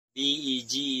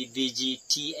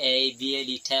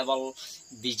𝗬𝗎𝗃𝗃𝗊 table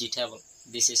vegetable.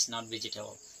 This is not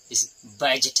vegetable. This is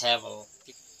vegetable.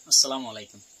 Assalamu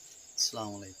alaikum.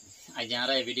 Assalamu alaikum.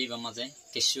 Ajara video bamaze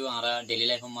kishu ara daily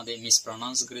life bamaze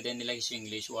mispronounce kuri den dila kishu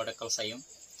English word akal sayum.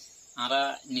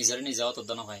 Ara nizar nizao to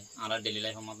dono bhai. Ara daily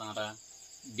life bamaze ara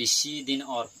bishi din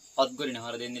or odgori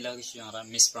nahar den dila kishu ara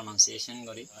mispronunciation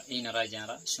gori. In ara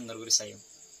jara sundar gori sayum.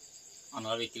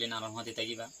 Anwar bikili naram hati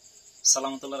tagiba.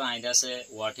 Salamatullah aida se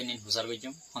word in husar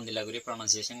gojum hondila gori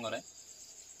pronunciation gore.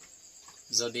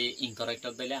 Jodi incorrect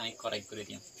dile I correct kore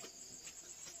diam.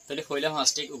 Tole foila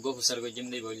hastik ugo husar gojum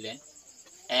dei bolle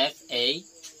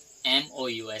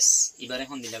𝗓𝗃𝗄𝗃𝗏𝗏 ibare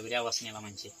hondila gori awas nela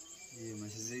manche. Ji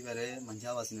manche ibare manche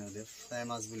awas nela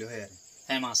famous bole hoy are.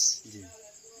 Famous. Ji.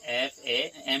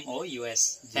 𝗓𝗃𝗄𝗏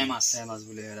famous. Famous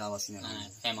bole hoy awas nela.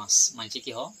 Famous manche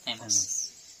ki ho famous.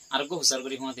 Argo husar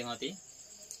gori homati homati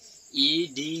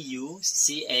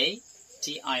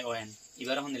EDUCATION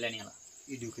ibare hondila nela.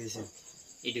 Education.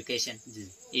 Education. Ji.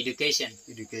 Education.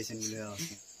 Education bole awas.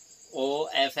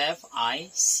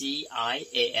 OFFICIAL.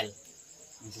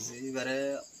 Manche ibare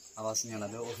awas nela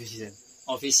be official.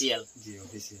 Official. Ji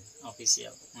official.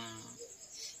 Official.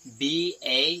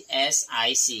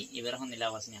 BASIC ibare hondila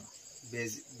awas nela.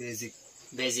 Basic.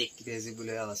 Basic. Basic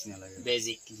bole awas nela.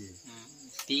 Basic. Ji.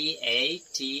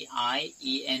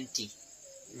 PATIENT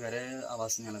ibare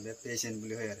awas nela be patient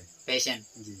bole hoy are. Patient.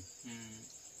 Ji.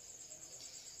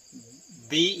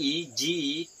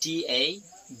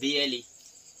 VEGETABLE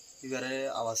ibare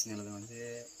awas nela be manche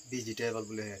vegetable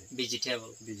bole hoy are.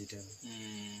 vegetable. Vegetable.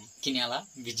 Kiniala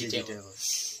vegetable.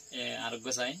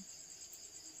 Argo sai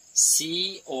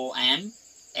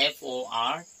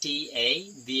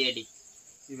COMFORTABLE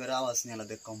ibare awas nela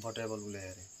be comfortable bole hoy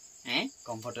are.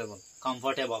 Comfortable.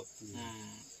 Comfortable.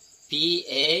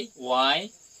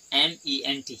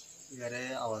 PAYMENT ibare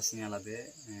awas nela be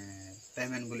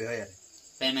payment bole hoy are.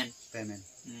 payment. Payment.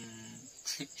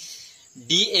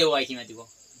 DAY ki matibo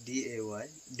DAY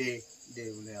day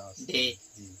bole awas. day.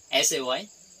 SAY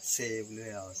say bole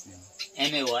awas nela.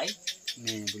 MAY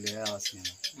me bole awas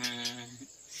nela.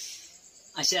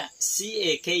 Acha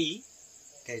CAKE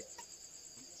Cat.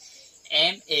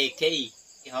 MAKE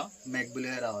ho Mac bole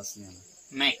awas nela.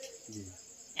 Mac. Ji.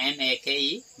 MAKE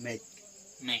Mac.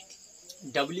 Mac.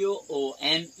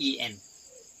 WOMEN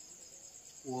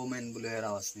Woman bole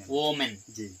awas nela. woman.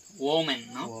 Ji. Woman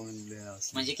no Woman bole awas.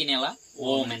 manje kinela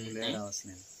woman bole awas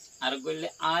nela. argolle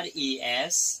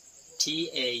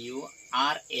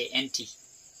RESTAURANT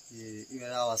Ji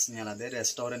ibare awas nela be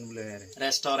restaurant bole are.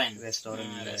 restaurant.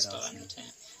 Restaurant.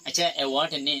 Acha a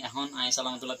word ne ehon I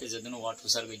salamatullah te jadunu word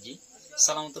husar goji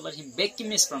salamatullah him back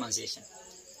mispronunciation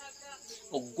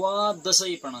ogwa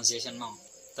dasoi pronunciation no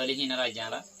tali hinara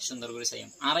jara sundar gori sayam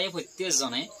ara e hotte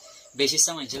jone beshi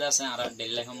samay jila ase ara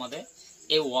daily life mode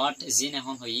e word jin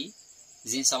ehon hoi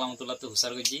jin salamatullah te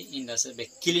husar goji indase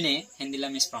bekkiline hendila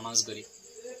mispronounce gori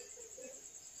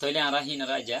tole ara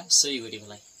hinara ja soi gori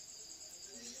bhai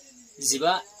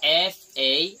jiba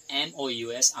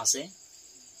FAMOUS ase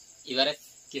ibare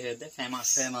ki hoyde famous.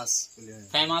 Famous bole hoy.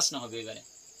 Famous no hobe ibare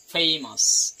famous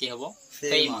ki hobo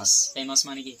famous. Famous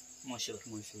mane ki moshur.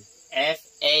 Moshur.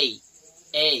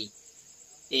 FAA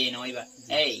no iba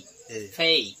A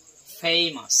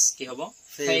famous ki hobo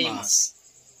famous.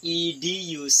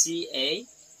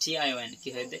 EDUCATION ki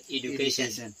hoyde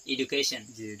education. Education.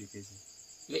 Ji education.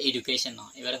 Education no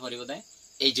ibare horibo de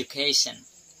education.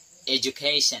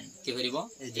 Education ki horibo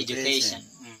education.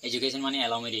 Education mane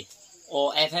alomedi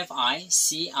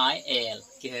OFFICIAL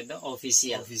ki hoyde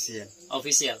official. Official.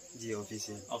 Official. Ji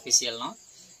official. Official no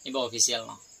iba official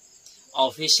no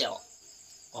official.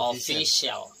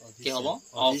 Official ki hobo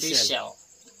official.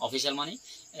 Official mane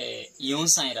yun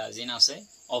saira jina ase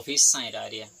office saira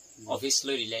area office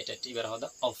lo related ibar hoda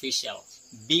official.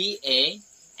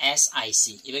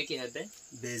 BASIC ibar ki hoyde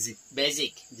Basic.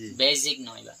 basic. Ji. Basic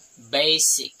no iba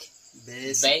basic.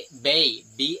 Basic.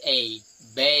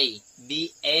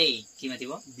 BA ki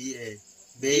matibo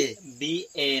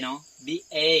BA no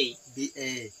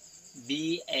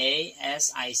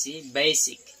BASIC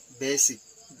basic.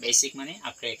 Basic mane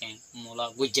upcracking mula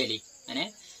gujjali mane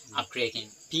upcracking.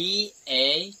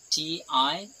 PATIENT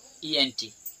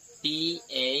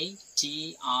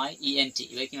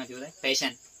iba ki matibo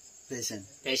patient.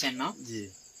 Patient no Ji.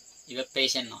 iba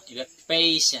patient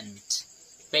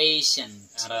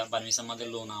ara barmi samade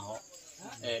luna ho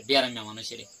biaramya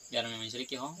manushiri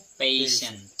ki ho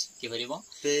patient ki horibo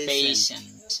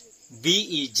patient.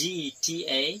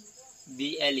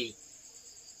 VEGETABLE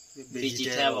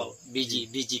vegetable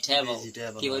vegetable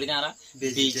কি হলি না আরা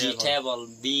vegetable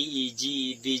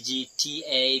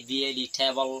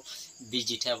vegetable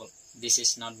vegetable this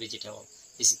is not vegetable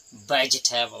this is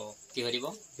vegetable কি হরিব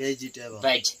vegetable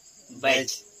veg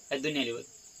এই দুনিয়া লিব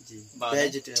G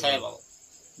vegetable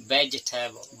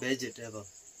vegetable vegetable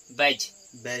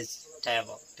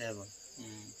vegetable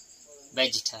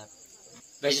vegetable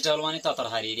vegetable মানে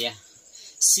তরকারি দিয়া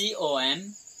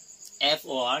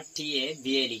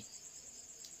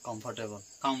comfortable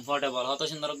comfortable হতো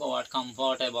সুন্দর ওয়ার্ড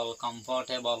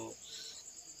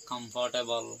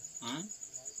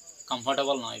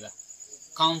comfortable নয় বা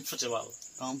comfortable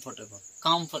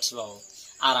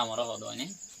আরামর হতো মানে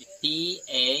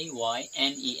payment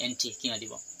কি না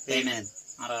দিব payment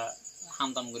আর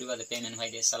হামতাম করি বাদে পেমেন্ট ভাই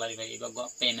দে স্যালারি ভাই বা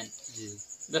payment G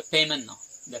the payment no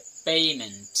the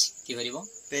payment কি হরিব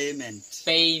payment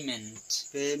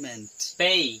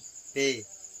pay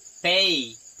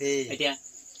এটা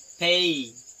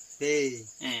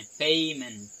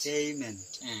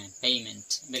payment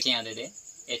বেটিয়া দে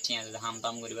এটিয়া দে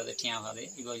হামতাম করি বাদে টিয়া ভাদে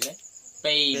ই বলে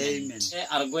payment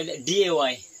আর কইলে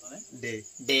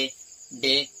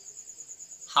day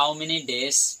how many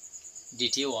days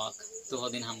did you work তো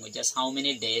হদিন হাম just how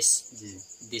many days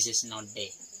this is not day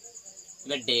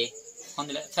but day কোন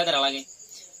দিলে ফেদরা লাগে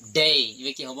day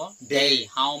ইবে কি হবো day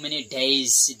how many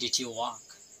days did you work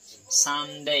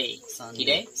Sunday কি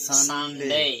day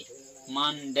Sunday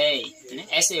Monday মানে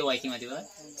say কি মাতি বলে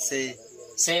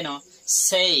say no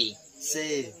say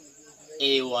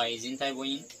ay জিনতাই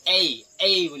বইন a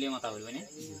বলি মাতা বলবে না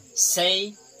say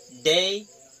day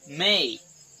may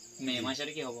মাসের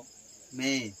কি হবো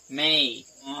may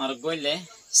আর কইলে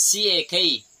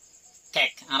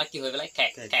cake আর কি হইবে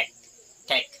cake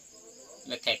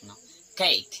cake no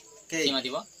cake কি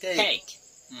মাতিব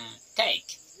cake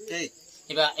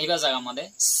এবা জায়গা মধ্যে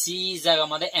সি জায়গা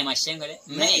মধ্যে এম আসেন করে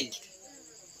make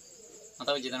মাতা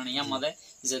বুঝি না ইয়ার মধ্যে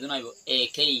যেদুন আইব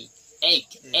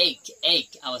egg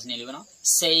আওয়াজ নিয়ে লিব না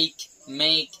shake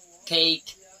make cake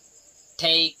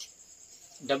take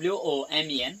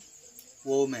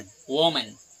woman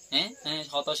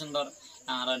কত সুন্দর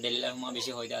আর ডেইলি লাইফ মা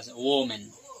বেশি হইতে আছে woman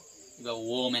এবা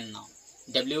woman না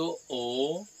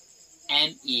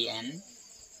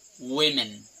women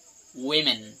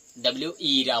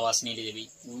we আওয়াজ নিয়ে দিবি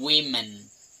women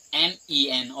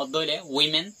men অদলে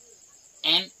women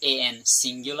man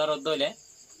singular অদলে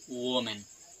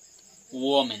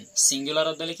woman singular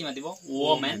অদলে কি মাতিব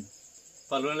woman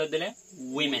প্লুরাল অদলে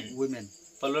women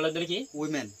প্লুরাল অদলে কি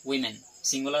women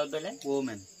singular অদলে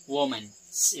woman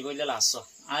ইবলে last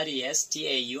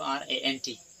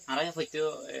resturant আরা হইতো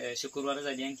শুক্রবারে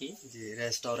যাই দিয়ান কি জি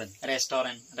রেস্টুরেন্ট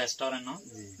no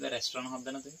রেস্টুরেন্ট হবে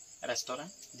না তুই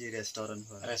রেস্টুরেন্ট জি রেস্টুরেন্ট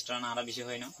আরা বেশি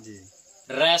হয় না জি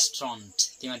রেস্টুরেন্ট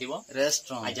কি মাতিব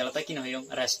রেস্টুরেন্ট আজলাতা কি ন হইম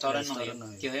রেস্টুরেন্ট ন হইম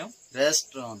কি হইম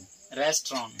রেস্টুরেন্ট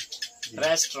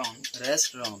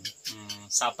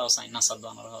সাতাও সাই না সাদ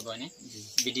আনার হদয়নে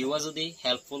ভিডিও যদি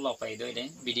হেল্পফুল অপাই দইলে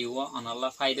ভিডিও আনাল্লা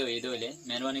ফায়দা হই দইলে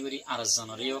মেহরবানি করি আর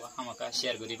জনরিও আমাকা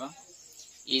শেয়ার করিবা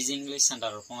ইজ ইংলিশ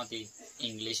সেন্টার পমাতি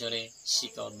ইংলিশরে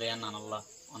শিকা দেয়া নানাল্লা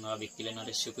অনারা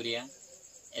বিকিলেনরে শুকরিয়া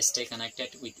stay connected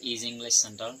with Easy English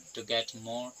Center to get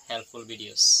more helpful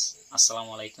videos. Assalamu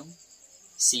alaikum.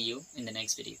 See you in the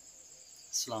next video.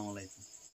 Assalamu alaikum.